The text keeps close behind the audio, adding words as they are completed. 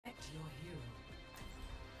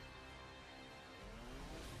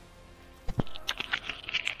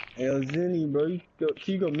Yo, Zenny, bro, can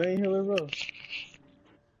you go main healer, bro?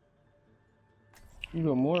 You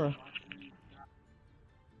go more.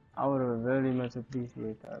 I would have very much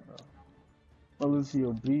appreciate that, bro. I lose to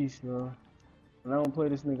your beast, bro. When I don't play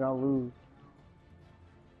this nigga, I'll lose.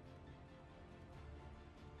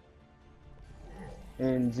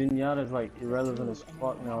 And Zenyatta's like irrelevant as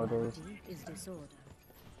fuck nowadays.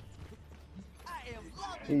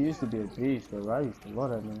 He used to be a beast, though. I used to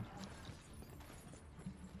love that man.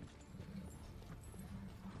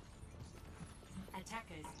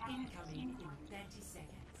 Attackers incoming in 30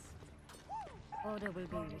 seconds. Order will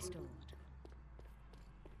be restored.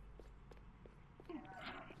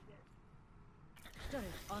 Turret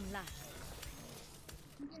online.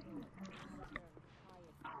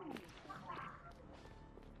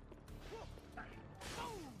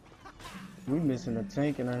 We missing a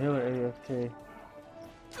tank and a healer AFK.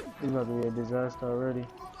 It's about to be a disaster already.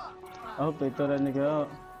 I hope they throw that nigga out.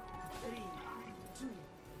 3, 2,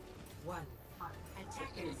 1.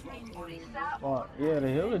 Attackers incoming. Oh, yeah, the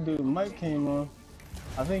healer dude Mike came on.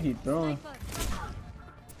 I think he throwing.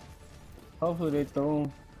 Hopefully they throw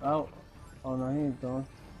him out. Oh no, he ain't throwing.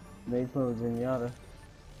 They put Zenyatta.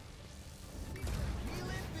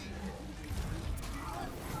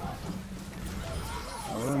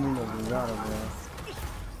 I really need a Zenyatta, man.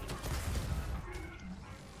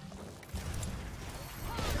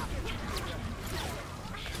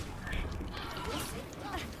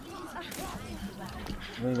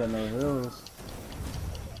 We ain't got no heals.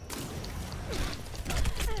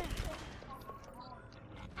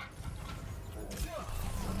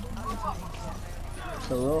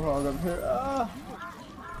 The Roadhog up here. Ah!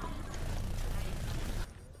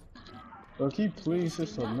 Bro, keep please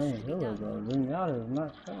just a main healer, bro. Zenyatta is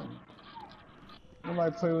not coming.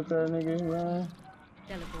 Nobody play with that nigga, man.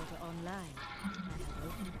 Teleporter online. I have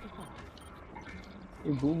opened the portal.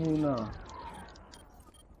 Hey, boo boo now.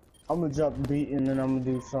 I'm gonna drop beat and then I'm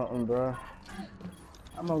gonna do something, bro.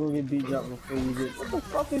 I'm gonna go get beat dropped before you get. What the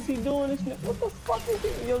fuck is he doing? This nigga? What the fuck is he?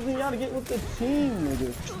 Yo, Zenyatta, get with the team,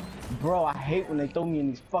 nigga. Bro, I hate when they throw me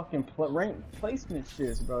in these fucking rank placement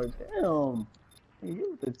shits, bro. Damn. Hey,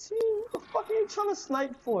 you with the team? What the fuck are you trying to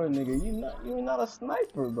snipe for, nigga? You're not a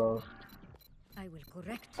sniper, bro. I will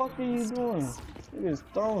correct. What the fuck are you doing? This nigga's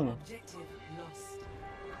throwing. Objective lost.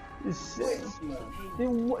 This shit.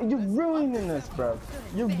 You're ruining us, bro.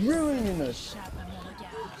 You're ruining us.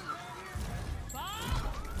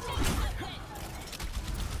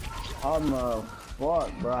 I'm fuck,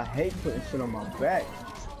 bro. I hate putting shit on my back.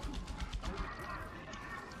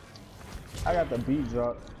 I got the beat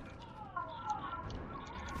drop.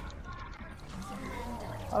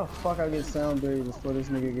 How the fuck I get sound barrier before this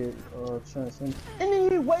nigga get transcended? And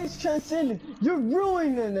then you waste transcended. You're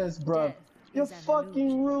ruining us, bro. You're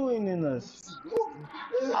fucking ruining us.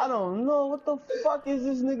 I don't know what the fuck is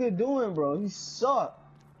this nigga doing, bro. He suck.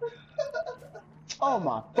 Oh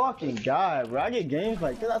my fucking god, bro. I get games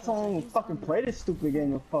like this. That's why I don't even fucking play this stupid game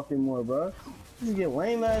no fucking more, bro. You get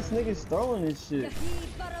lame ass niggas throwing this shit.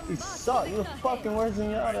 You suck. You're the fucking worst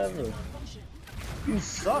Zenyatta ever. You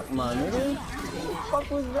suck, my nigga. What the fuck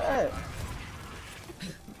was that?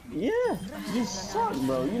 Yeah, you suck,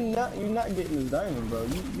 bro. You're not getting this diamond, bro.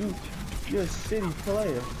 You're a shitty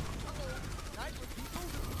player.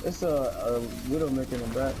 It's a Widowmaker in the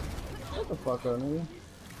back. What the fuck up, nigga?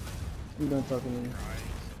 You done talking to me?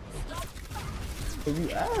 If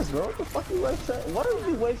you ask, bro, what the fuck you waste? What do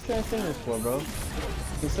you waste transcendence for, bro?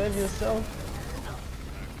 To save yourself?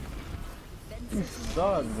 You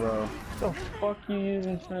suck, bro. What the fuck you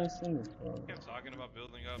using transcendence for? You kept talking about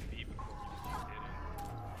building up B before you didn't.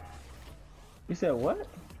 You said what? You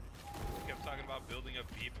kept talking about building up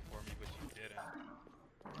B before me, but you didn't.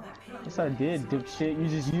 Yes, I did, dipshit. You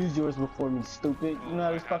just used yours before me, stupid. You know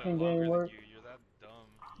how this fucking game works? You're that dumb.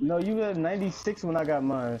 No, you got 96 when I got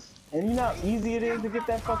mine. And you know how easy it is to get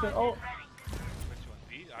that fucking ult? Which one?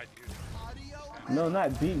 B? I do. No,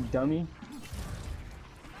 not beat, dummy.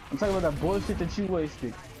 I'm talking about that bullshit that you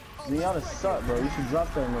wasted. Zenyatta suck, bro. You should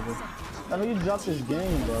drop that nigga. I know you dropped this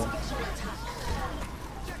game, bro.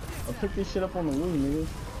 I'll pick this shit up on the roof, nigga.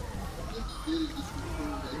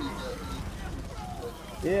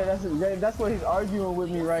 Yeah, that's what he's arguing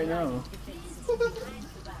with me right now. You talk too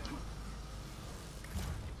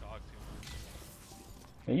much.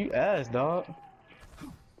 And you ass, dog.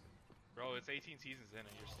 Bro, it's 18 seasons in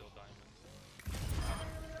and you're still diamonds.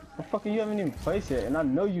 Motherfucker, you haven't even placed yet, and I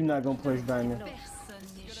know you're not gonna place diamond.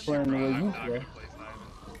 Playing the way you I'm not play. gonna place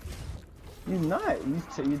diamonds. You're not.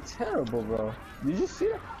 You're terrible, bro. Did you see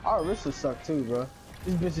that? Our wrists suck too, bro.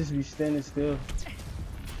 These bitches be standing still.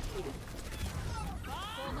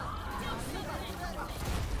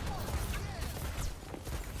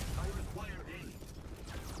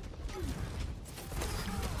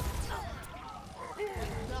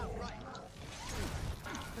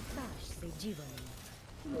 I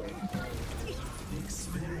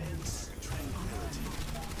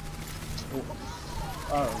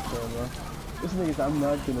don't care, bro. This nigga's I'm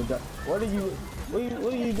not gonna die. What are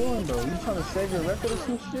you doing though? You trying to save your record or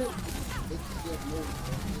some shit?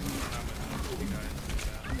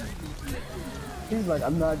 He's like,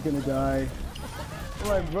 I'm not gonna die. I'm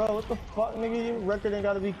like, bro, what the fuck, nigga? Your record ain't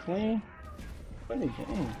gotta be clean. Funny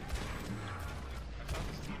game.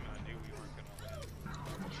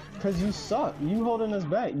 Cause you suck. You holding us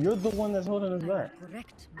back. You're the one that's holding us back.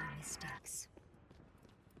 Correct my mistakes.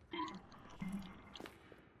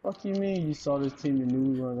 Fuck you mean you saw this team and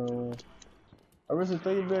knew we weren't gonna win? Arisa,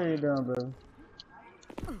 throw your barrier down, bro.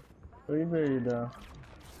 Throw your barrier down.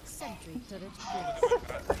 Sentry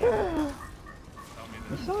turret.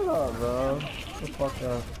 Shut up, bro. Shut the fuck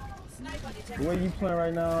up. The way you playing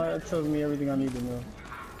right now, it tells me everything I need to know.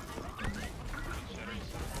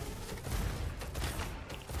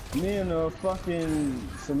 Me and the fucking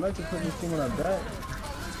Symmetric put this team on our back.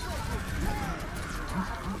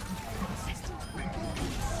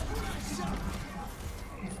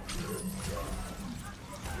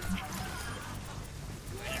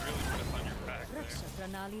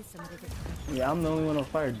 Yeah, I'm the only one on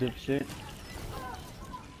fire, dipshit.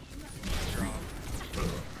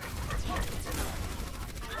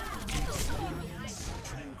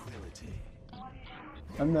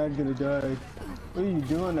 I'm not gonna die. What are you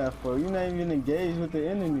doing that for? You're not even engaged with the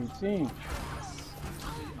enemy team.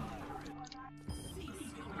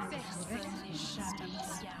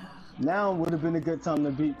 Now would have been a good time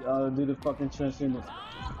to beat, do the fucking transcendence.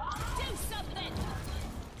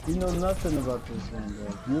 You know nothing about this one,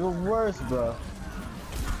 bro. You're the worst, bro.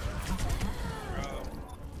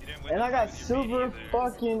 And I got silver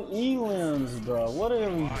fucking elims, bro. What are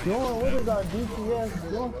we doing? What is our DPS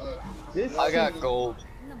doing? This I got gold.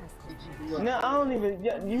 No, I don't even.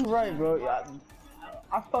 Yeah, you right, bro.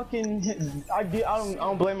 I fucking. I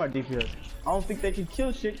don't blame my DPS. I don't think they can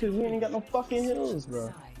kill shit because we ain't got no fucking hills,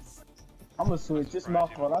 bro. I'ma switch. It's my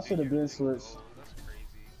fault. I should have been switched.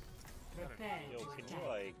 Yo, can you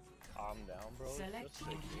like calm down, bro? Just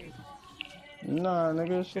like, Nah,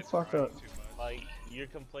 nigga, shut the fuck up. like you're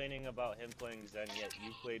complaining about him playing Zen, yet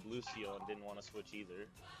you played Lucio and didn't want to switch either.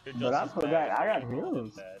 You're But I as forgot. bad I got as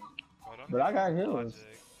heals. bad. But I got heals.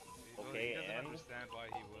 Okay, He doesn't and understand why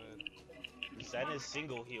he would. Zen is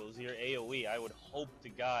single heals. You're AoE. I would hope to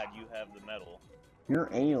God you have the medal. You're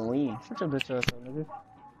AoE. Shut your bitch ass up, nigga.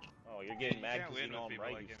 Oh, you're getting mad can't because you win know with I'm people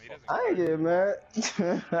right. like You him. He fuck. I ain't getting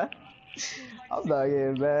mad. I'm not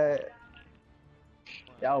getting mad.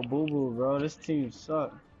 Y'all boo boo, bro. This team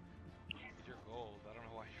suck. You're gold. I don't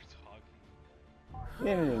know why you're talking. We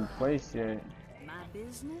ain't even placed yet. My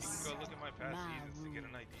business. Go look at my past seasons to get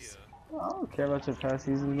an idea. I don't care about your past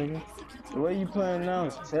season, nigga. The way you playing now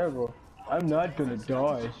is terrible. I'm not gonna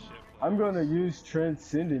die. I'm gonna use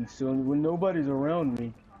Transcendence soon when nobody's around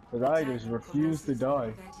me. Cause I just refuse to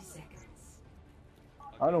die.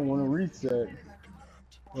 I don't wanna reset.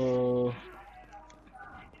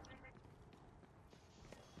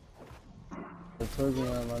 The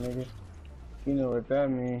program, my nigga. You know what that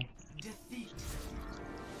means.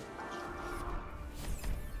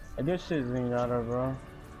 I guess shit's Zenyatta, bro.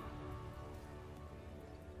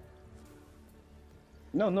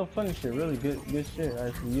 No funny shit. Really good shit.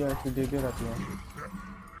 Actually, you actually did good at the end.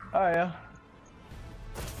 Alright, yeah.